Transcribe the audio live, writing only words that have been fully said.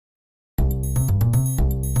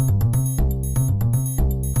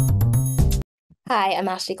Hi, I'm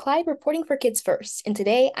Ashley Clyde reporting for Kids First, and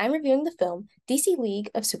today I'm reviewing the film DC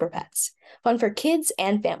League of Super Pets. Fun for kids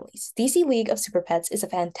and families, DC League of Super Pets is a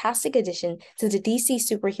fantastic addition to the DC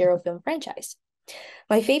superhero film franchise.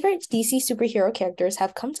 My favorite DC superhero characters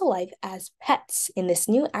have come to life as pets in this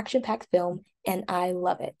new action-packed film, and I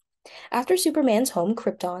love it. After Superman's home,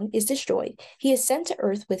 Krypton, is destroyed, he is sent to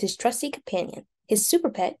Earth with his trusty companion, his super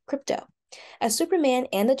pet, Krypto. As Superman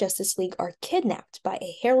and the Justice League are kidnapped by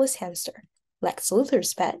a hairless hamster, Lex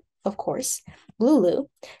Luther's pet, of course, Lulu,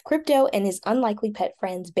 Krypto and his unlikely pet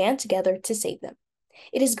friends band together to save them.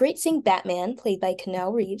 It is great seeing Batman, played by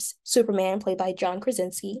Keanu Reeves, Superman, played by John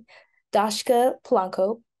Krasinski, Dascha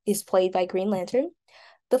Polanco is played by Green Lantern,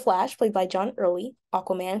 The Flash, played by John Early,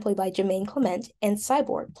 Aquaman, played by Jemaine Clemente, and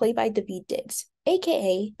Cyborg, played by Daveed Diggs,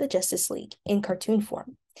 aka the Justice League, in cartoon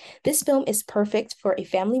form. This film is perfect for a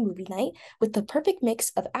family movie night with the perfect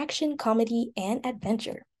mix of action, comedy, and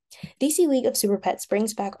adventure. DC League of Super Pets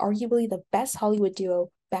brings back arguably the best Hollywood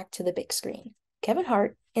duo back to the big screen, Kevin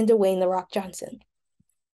Hart and Dwayne "The Rock" Johnson.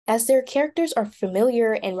 As their characters are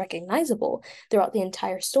familiar and recognizable throughout the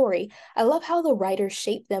entire story, I love how the writers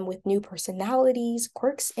shape them with new personalities,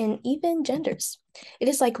 quirks, and even genders. It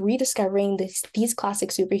is like rediscovering these classic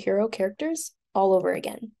superhero characters all over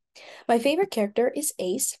again. My favorite character is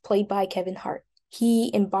Ace, played by Kevin Hart.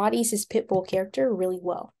 He embodies his pit bull character really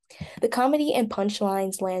well. The comedy and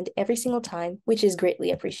punchlines land every single time, which is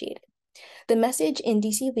greatly appreciated. The message in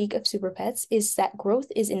DC League of Super Pets is that growth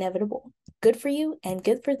is inevitable, good for you and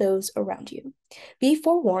good for those around you. Be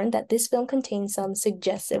forewarned that this film contains some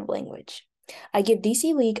suggestive language. I give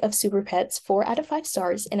DC League of Super Pets 4 out of 5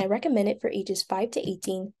 stars, and I recommend it for ages 5 to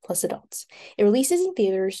 18 plus adults. It releases in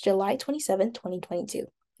theaters July 27, 2022.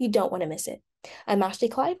 You don't want to miss it. I'm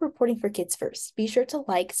Ashleigh Clyde reporting for Kids First. Be sure to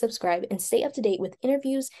like, subscribe, and stay up to date with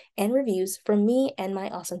interviews and reviews from me and my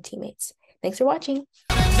awesome teammates. Thanks for watching.